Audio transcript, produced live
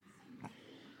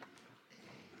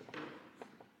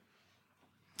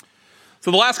So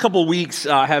the last couple of weeks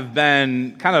have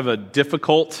been kind of a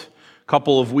difficult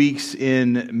couple of weeks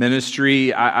in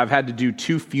ministry. I've had to do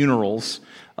 2 funerals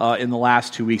in the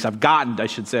last 2 weeks. I've gotten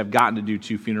to do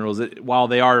 2 funerals. While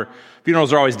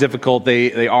funerals are always difficult,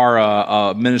 they are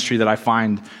a ministry that I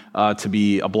find to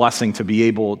be a blessing to be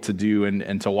able to do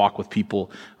and to walk with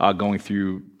people going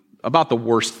through about the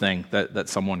worst thing that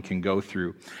someone can go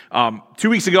through.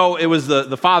 2 weeks ago, it was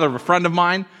the father of a friend of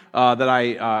mine that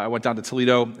I went down to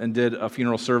Toledo and did a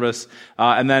funeral service.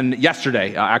 And then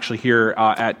yesterday, actually here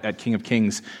at King of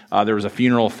Kings, there was a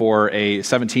funeral for a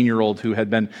 17-year-old who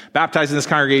had been baptized in this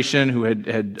congregation, who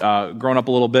had grown up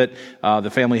a little bit.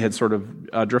 The family had sort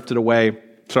of drifted away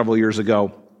several years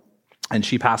ago. And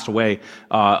she passed away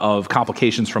of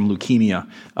complications from leukemia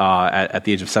at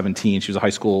the age of 17. She was a high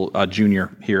school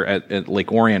junior here at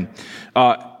Lake Orion.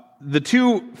 The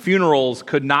 2 funerals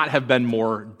could not have been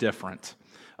more different.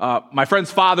 My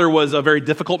friend's father was a very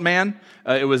difficult man.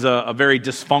 It was a very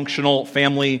dysfunctional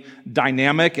family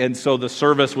dynamic, and so the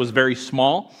service was very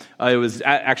small. It was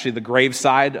actually the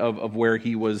graveside of where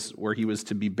he was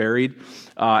to be buried,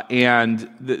 and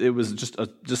it was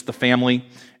just the family.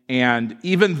 And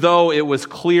even though it was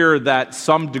clear that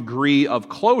some degree of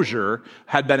closure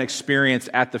had been experienced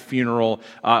at the funeral,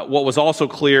 what was also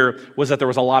clear was that there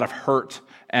was a lot of hurt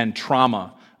and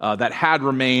trauma that had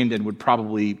remained and would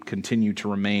probably continue to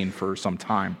remain for some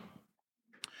time.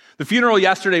 The funeral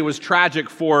yesterday was tragic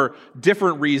for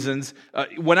different reasons.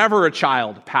 Whenever a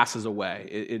child passes away,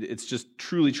 it's just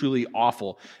truly, truly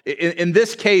awful. In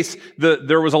this case,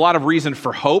 there was a lot of reason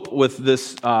for hope with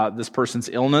this person's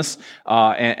illness,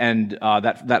 and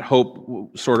that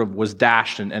hope sort of was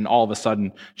dashed, and all of a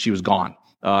sudden she was gone,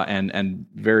 and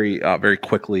very, very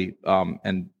quickly,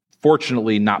 and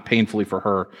fortunately not painfully for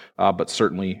her, but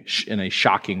certainly in a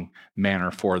shocking manner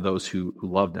for those who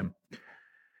loved him.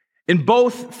 In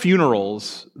both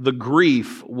funerals, the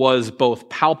grief was both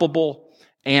palpable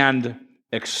and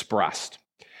expressed.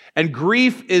 And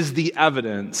grief is the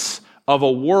evidence of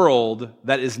a world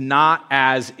that is not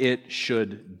as it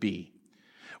should be.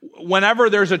 Whenever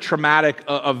there's a traumatic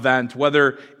event,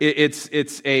 whether it's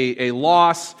a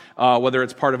loss, whether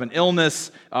it's part of an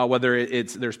illness, whether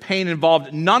there's pain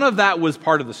involved, none of that was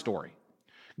part of the story.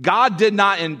 God did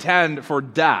not intend for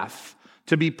death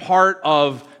to be part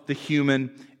of the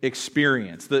human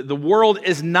experience. The world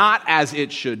is not as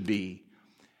it should be,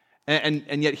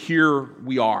 and yet here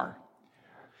we are.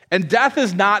 And death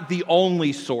is not the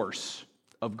only source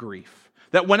of grief.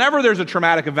 That whenever there's a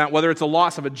traumatic event, whether it's a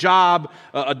loss of a job,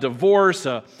 a divorce,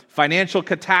 a financial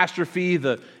catastrophe,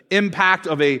 the impact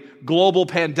of a global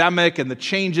pandemic and the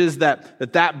changes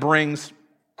that brings,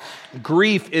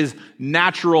 grief is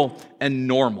natural and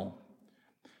normal.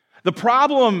 The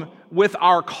problem with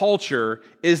our culture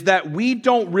is that we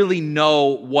don't really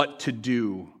know what to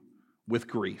do with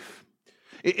grief.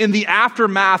 In the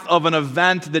aftermath of an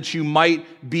event that you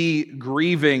might be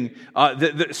grieving,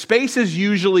 the space is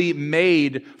usually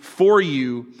made for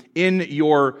you in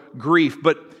your grief,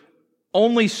 but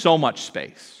only so much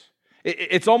space.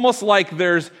 It's almost like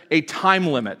there's a time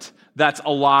limit that's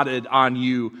allotted on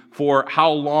you for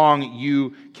how long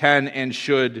you can and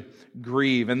should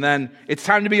grieve. And then it's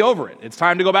time to be over it. It's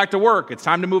time to go back to work. It's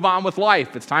time to move on with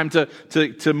life. It's time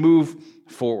to move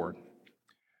forward.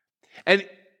 And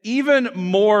even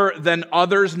more than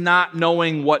others not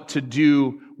knowing what to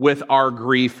do with our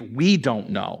grief, we don't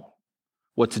know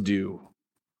what to do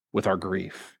with our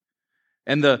grief.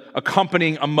 And the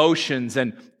accompanying emotions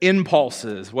and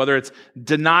impulses, whether it's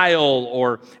denial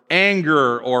or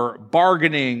anger or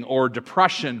bargaining or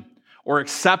depression or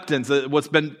acceptance, what's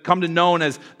come to known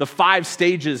as the 5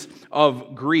 stages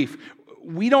of grief.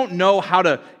 We don't know how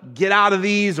to get out of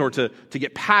these or to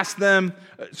get past them,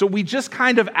 so we just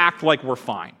kind of act like we're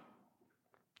fine.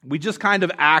 We just kind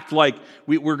of act like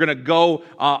we're going to go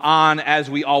on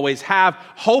as we always have,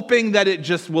 hoping that it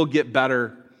just will get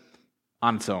better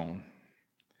on its own.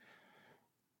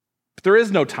 But there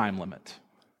is no time limit.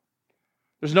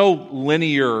 There's no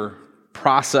linear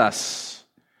process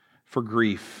for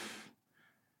grief.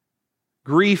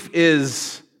 Grief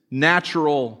is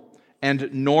natural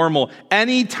and normal.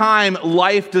 Anytime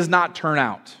life does not turn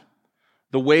out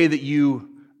the way that you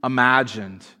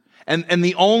imagined, and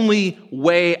the only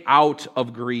way out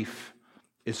of grief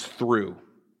is through.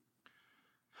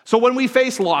 So when we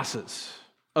face losses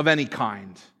of any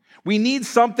kind, we need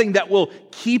something that will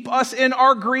keep us in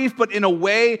our grief, but in a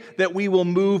way that we will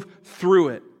move through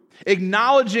it.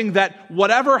 Acknowledging that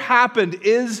whatever happened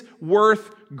is worth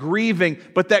grieving,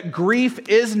 but that grief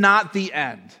is not the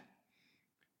end,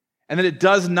 and that it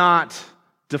does not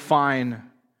define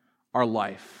our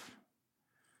life.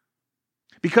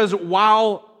 Because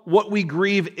while what we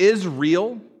grieve is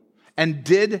real and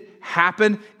did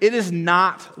happen, it is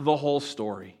not the whole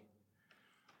story.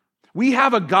 We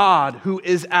have a God who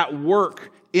is at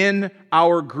work in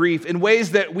our grief in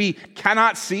ways that we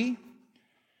cannot see,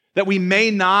 that we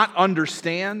may not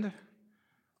understand,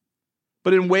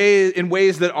 but in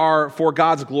ways that are for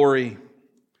God's glory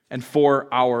and for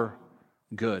our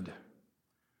good.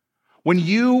 When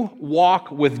you walk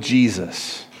with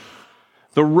Jesus,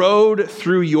 the road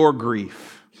through your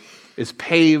grief is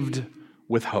paved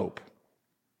with hope.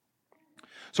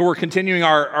 So we're continuing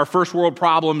our First World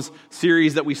Problems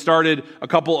series that we started a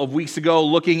couple of weeks ago,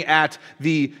 looking at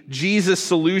the Jesus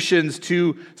solutions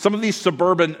to some of these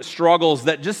suburban struggles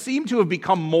that just seem to have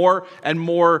become more and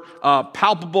more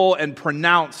palpable and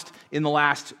pronounced in the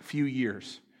last few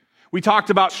years. We talked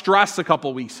about stress a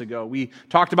couple weeks ago. We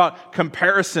talked about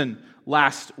comparison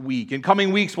last week. In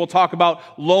coming weeks, we'll talk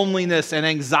about loneliness and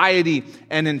anxiety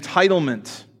and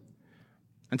entitlement.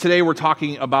 And today we're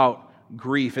talking about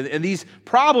grief. And these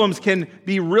problems can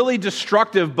be really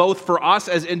destructive both for us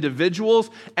as individuals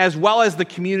as well as the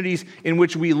communities in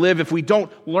which we live if we don't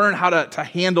learn how to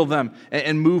handle them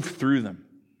and move through them.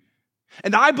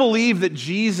 And I believe that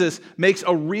Jesus makes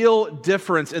a real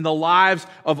difference in the lives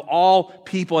of all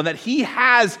people and that he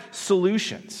has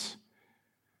solutions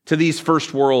to these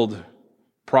first world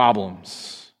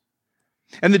problems.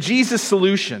 And the Jesus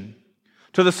solution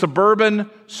to the suburban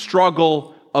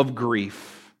struggle of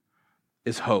grief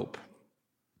is hope.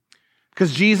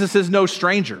 Because Jesus is no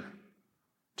stranger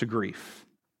to grief.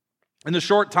 In the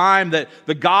short time that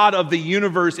the God of the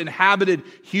universe inhabited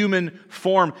human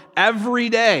form, every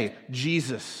day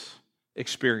Jesus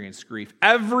experienced grief.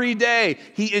 Every day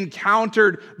he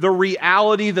encountered the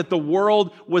reality that the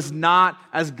world was not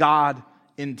as God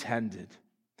intended.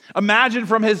 Imagine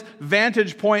from his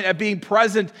vantage point at being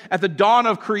present at the dawn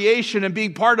of creation and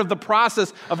being part of the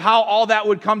process of how all that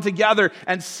would come together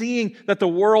and seeing that the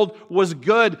world was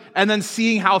good and then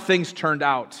seeing how things turned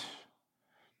out.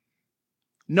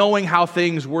 Knowing how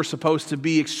things were supposed to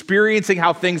be, experiencing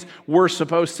how things were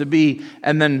supposed to be,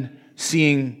 and then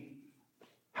seeing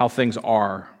how things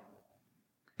are.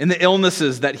 In the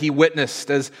illnesses that he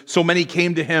witnessed as so many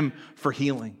came to him for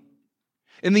healing.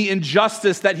 In the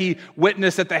injustice that he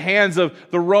witnessed at the hands of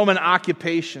the Roman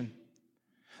occupation.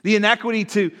 The inequity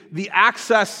to the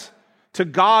access to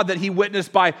God that he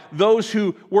witnessed by those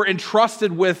who were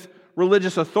entrusted with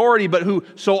religious authority, but who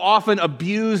so often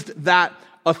abused that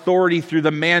authority through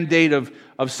the mandate of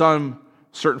some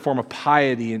certain form of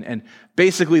piety and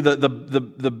basically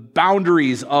the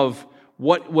boundaries of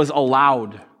what was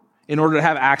allowed in order to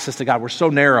have access to God were so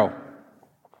narrow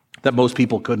that most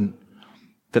people couldn't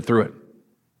fit through it.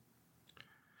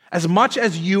 As much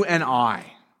as you and I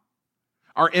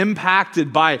are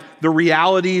impacted by the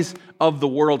realities of the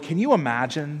world, can you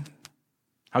imagine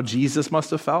how Jesus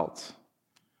must have felt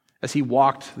as he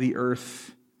walked the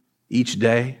earth each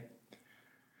day?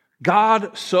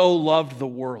 God so loved the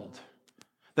world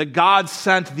that God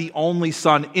sent the only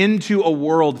Son into a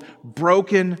world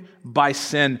broken by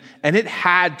sin, and it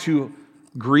had to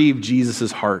grieve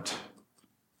Jesus' heart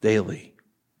daily.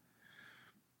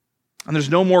 And there's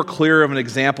no more clear of an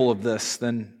example of this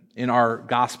than in our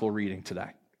gospel reading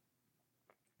today.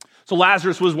 So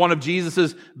Lazarus was one of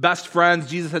Jesus' best friends.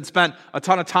 Jesus had spent a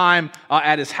ton of time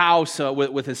at his house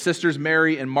with his sisters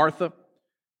Mary and Martha.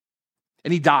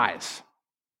 And he dies.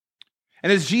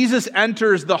 And as Jesus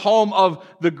enters the home of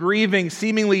the grieving,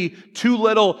 seemingly too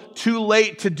little, too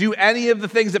late to do any of the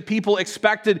things that people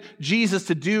expected Jesus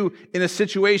to do in a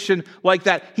situation like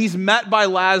that, he's met by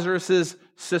Lazarus'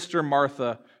 sister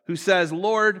Martha, who says,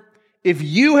 "Lord, if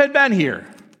you had been here,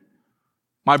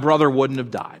 my brother wouldn't have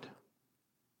died."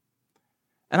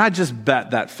 And I just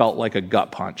bet that felt like a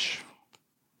gut punch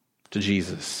to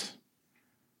Jesus.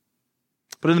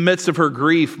 But in the midst of her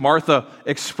grief, Martha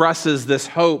expresses this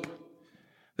hope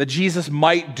that Jesus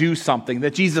might do something,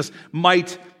 that Jesus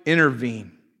might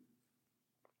intervene.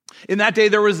 In that day,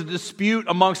 there was a dispute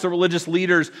amongst the religious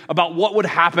leaders about what would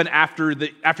happen after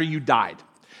you died.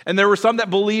 And there were some that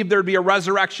believed there'd be a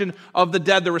resurrection of the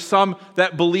dead. There were some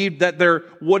that believed that there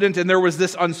wouldn't, and there was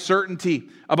this uncertainty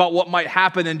about what might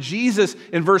happen. And Jesus,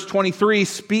 in verse 23,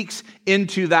 speaks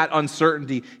into that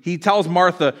uncertainty. He tells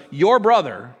Martha, "Your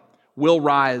brother will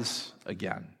rise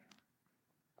again."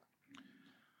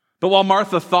 But while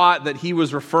Martha thought that he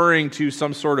was referring to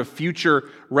some sort of future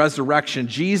resurrection,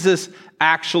 Jesus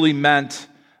actually meant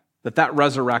that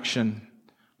resurrection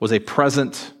was a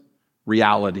present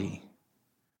reality.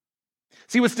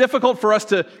 See, what's difficult for us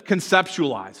to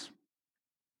conceptualize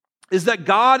is that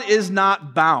God is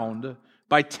not bound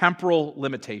by temporal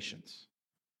limitations.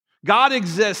 God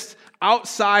exists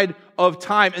outside of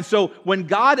time. And so when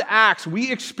God acts,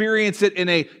 we experience it in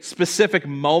a specific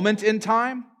moment in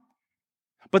time,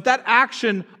 but that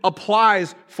action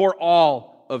applies for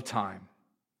all of time.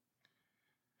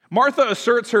 Martha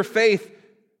asserts her faith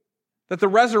that the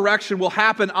resurrection will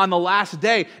happen on the last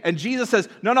day, and Jesus says,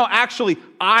 no, actually,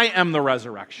 I am the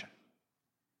resurrection.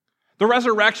 The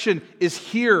resurrection is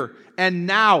here and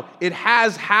now. It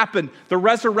has happened. The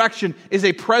resurrection is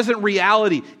a present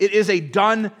reality. It is a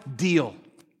done deal.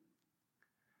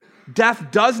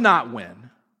 Death does not win.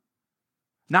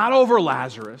 Not over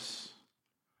Lazarus.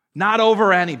 Not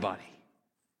over anybody.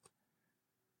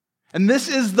 And this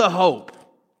is the hope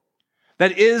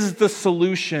that is the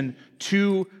solution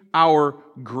to our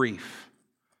grief.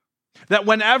 That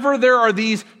whenever there are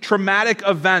these traumatic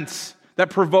events that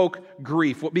provoke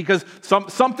grief, because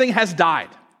something has died,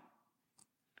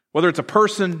 whether it's a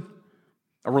person,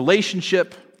 a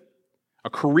relationship, a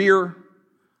career,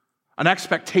 an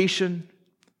expectation,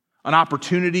 an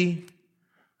opportunity,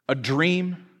 a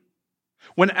dream.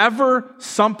 Whenever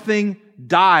something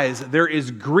dies, there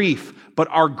is grief, but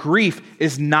our grief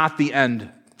is not the end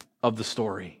of the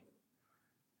story.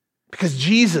 Because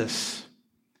Jesus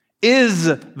is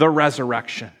the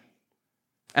resurrection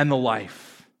and the life.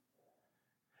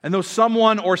 And though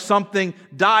someone or something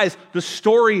dies, the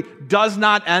story does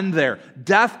not end there.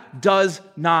 Death does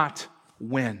not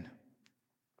win.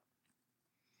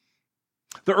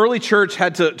 The early church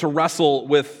had to wrestle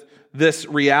with this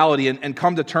reality and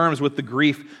come to terms with the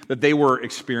grief that they were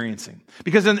experiencing.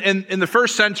 Because in the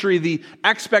first century, the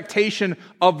expectation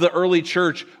of the early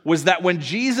church was that when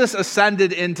Jesus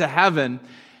ascended into heaven,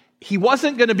 he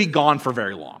wasn't going to be gone for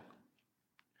very long.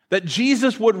 That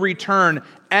Jesus would return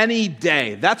any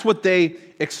day. That's what they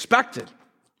expected.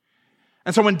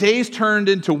 And so when days turned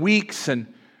into weeks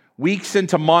and weeks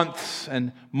into months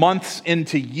and months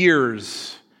into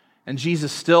years, and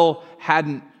Jesus still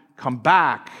hadn't come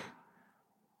back,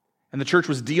 and the church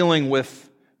was dealing with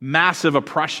massive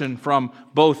oppression from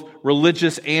both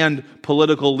religious and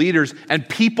political leaders, and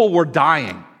people were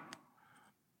dying.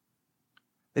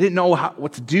 They didn't know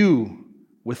what to do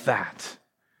with that.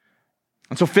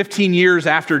 And so 15 years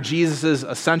after Jesus'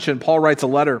 ascension, Paul writes a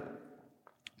letter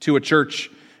to a church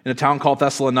in a town called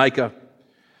Thessalonica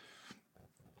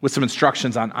with some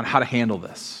instructions on how to handle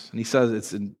this. And he says,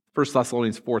 it's in 1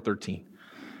 Thessalonians 4:13.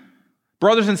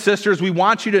 Brothers and sisters, we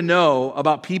want you to know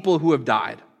about people who have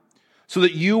died, so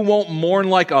that you won't mourn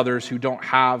like others who don't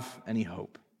have any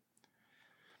hope.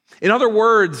 In other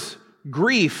words,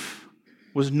 grief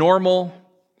was normal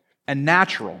and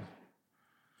natural,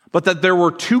 but that there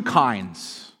were two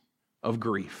kinds of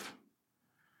grief.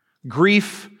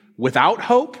 Grief without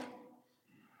hope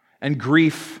and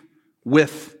grief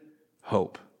with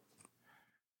hope.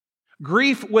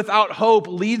 Grief without hope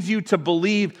leads you to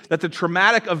believe that the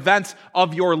traumatic events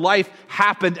of your life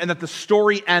happened and that the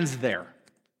story ends there.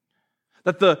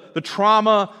 That the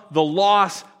trauma, the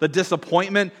loss, the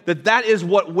disappointment, that is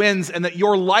what wins and that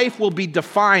your life will be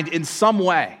defined in some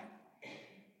way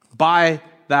by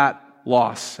that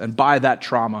loss and by that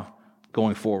trauma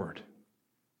going forward.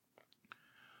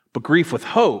 But grief with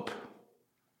hope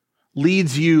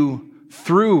leads you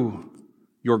through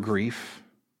your grief,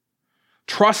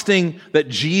 trusting that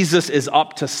Jesus is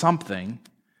up to something,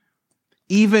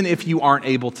 even if you aren't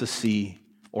able to see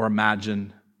or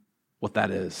imagine what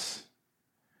that is.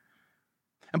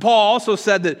 And Paul also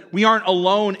said that we aren't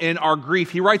alone in our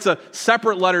grief. He writes a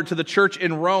separate letter to the church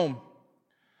in Rome,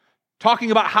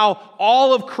 talking about how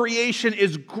all of creation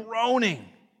is groaning,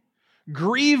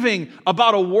 grieving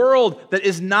about a world that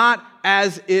is not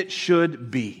as it should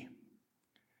be.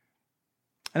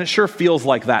 And it sure feels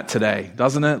like that today,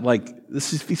 doesn't it? Like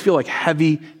these feel like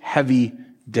heavy, heavy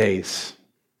days.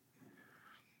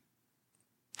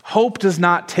 Hope does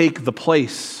not take the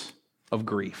place of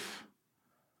grief,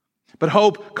 but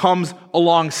hope comes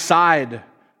alongside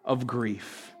of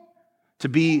grief to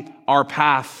be our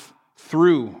path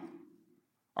through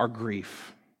our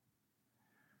grief.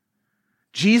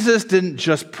 Jesus didn't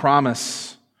just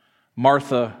promise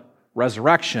Martha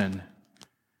resurrection.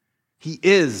 He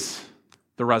is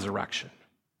the resurrection.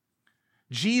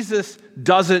 Jesus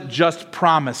doesn't just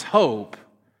promise hope.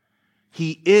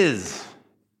 He is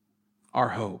our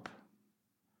hope.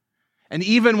 And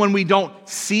even when we don't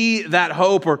see that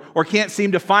hope or can't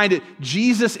seem to find it,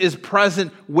 Jesus is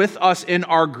present with us in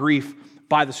our grief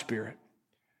by the Spirit.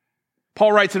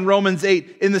 Paul writes in Romans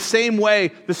 8, in the same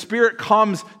way, the Spirit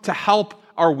comes to help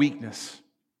our weakness.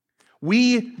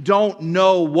 We don't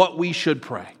know what we should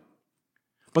pray,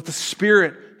 but the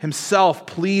Spirit Himself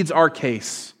pleads our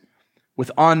case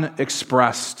with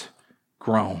unexpressed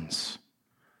groans.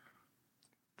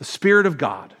 the Spirit of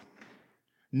God,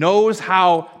 knows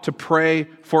how to pray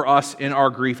for us in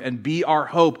our grief and be our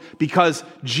hope because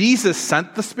Jesus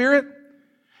sent the Spirit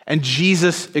and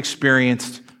Jesus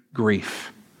experienced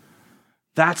grief.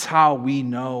 That's how we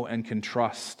know and can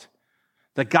trust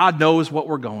that God knows what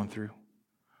we're going through,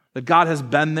 that God has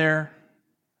been there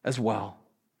as well,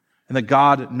 and that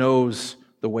God knows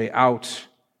the way out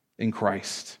in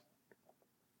Christ.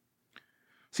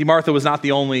 See, Martha was not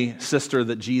the only sister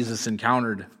that Jesus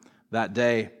encountered that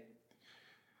day.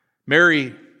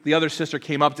 Mary, the other sister,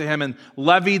 came up to him and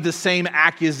levied the same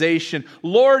accusation.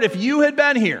 Lord, if you had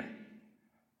been here,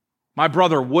 my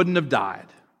brother wouldn't have died.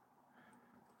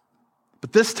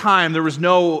 But this time there was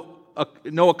no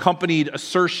accompanied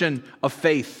assertion of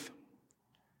faith.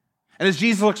 And as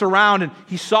Jesus looks around and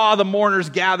he saw the mourners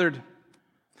gathered,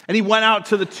 and he went out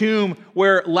to the tomb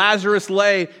where Lazarus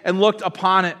lay and looked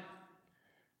upon it,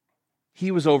 he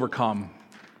was overcome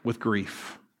with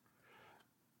grief.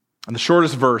 And the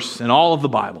shortest verse in all of the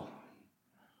Bible,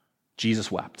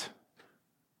 Jesus wept.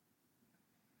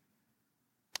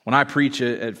 When I preach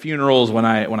at funerals, when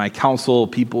I counsel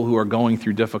people who are going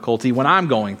through difficulty, when I'm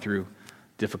going through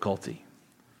difficulty,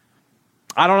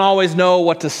 I don't always know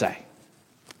what to say.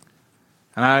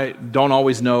 And I don't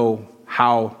always know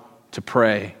how to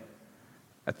pray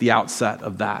at the outset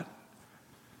of that.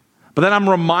 But then I'm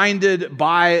reminded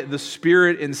by the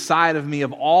Spirit inside of me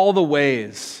of all the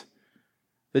ways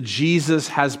that Jesus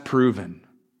has proven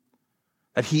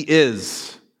that he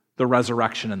is the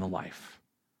resurrection and the life,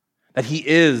 that he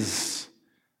is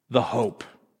the hope,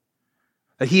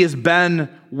 that he has been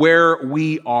where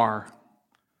we are,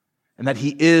 and that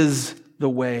he is the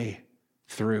way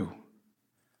through.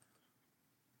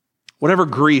 Whatever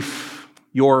grief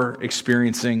you're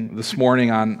experiencing this morning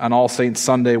on All Saints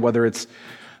Sunday, whether it's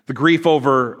the grief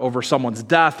over someone's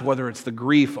death, whether it's the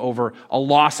grief over a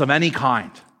loss of any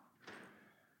kind,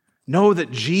 know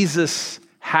that Jesus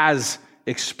has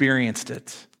experienced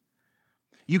it.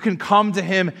 You can come to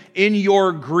him in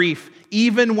your grief,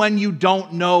 even when you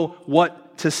don't know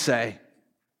what to say.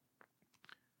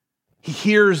 He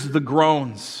hears the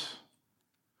groans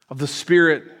of the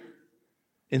Spirit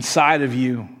inside of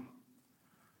you,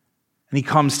 and he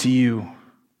comes to you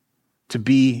to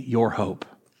be your hope.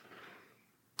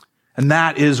 And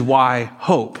that is why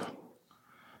hope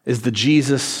is the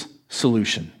Jesus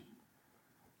solution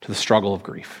to the struggle of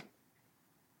grief.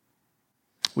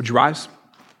 Would you rise?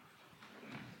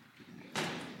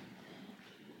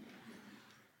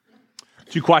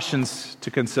 Two questions to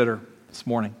consider this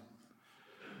morning.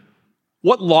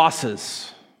 What losses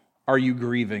are you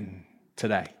grieving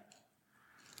today?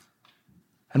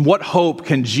 And what hope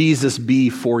can Jesus be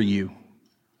for you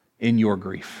in your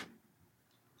grief?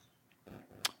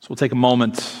 So we'll take a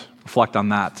moment, reflect on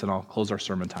that, and I'll close our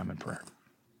sermon time in prayer.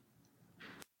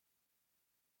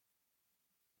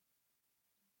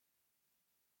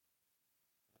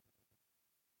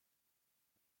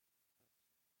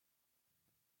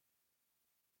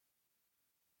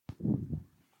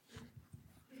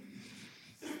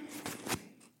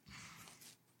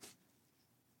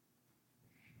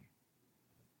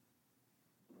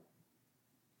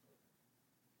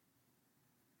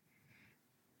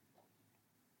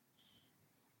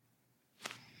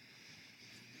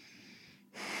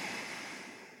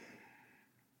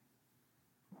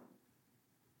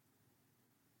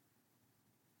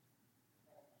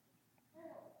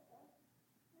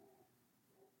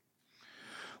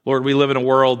 Lord, we live in a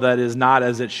world that is not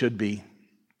as it should be.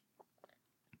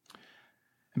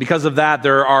 Because of that,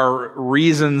 there are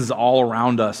reasons all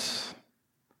around us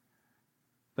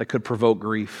that could provoke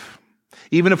grief.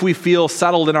 Even if we feel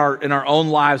settled in our own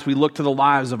lives, we look to the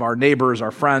lives of our neighbors, our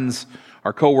friends,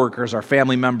 our coworkers, our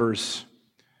family members.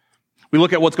 We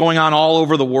look at what's going on all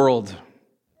over the world,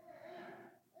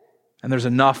 and there's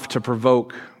enough to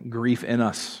provoke grief in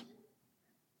us.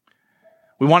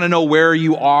 We want to know where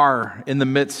you are in the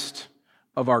midst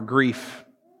of our grief.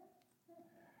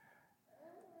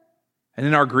 And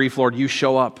in our grief, Lord, you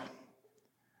show up,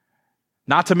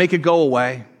 not to make it go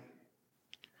away,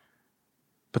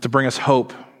 but to bring us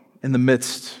hope in the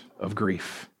midst of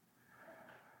grief.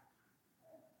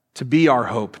 To be our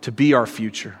hope, to be our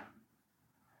future.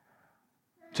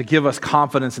 To give us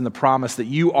confidence in the promise that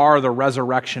you are the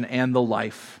resurrection and the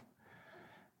life.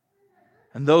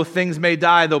 And though things may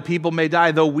die, though people may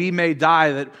die, though we may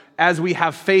die, that as we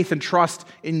have faith and trust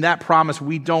in that promise,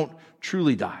 we don't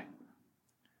truly die.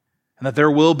 And that there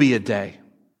will be a day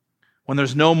when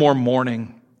there's no more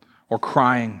mourning or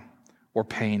crying or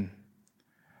pain.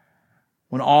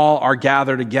 When all are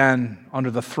gathered again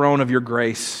under the throne of your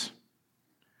grace,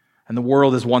 and the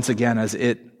world is once again as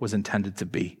it was intended to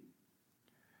be.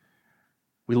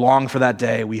 We long for that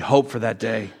day. We hope for that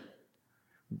day.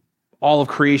 All of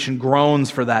creation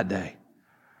groans for that day.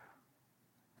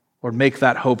 Lord, make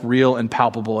that hope real and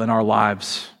palpable in our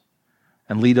lives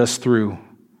and lead us through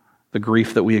the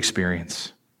grief that we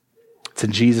experience. It's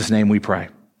in Jesus' name we pray.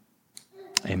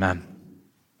 Amen.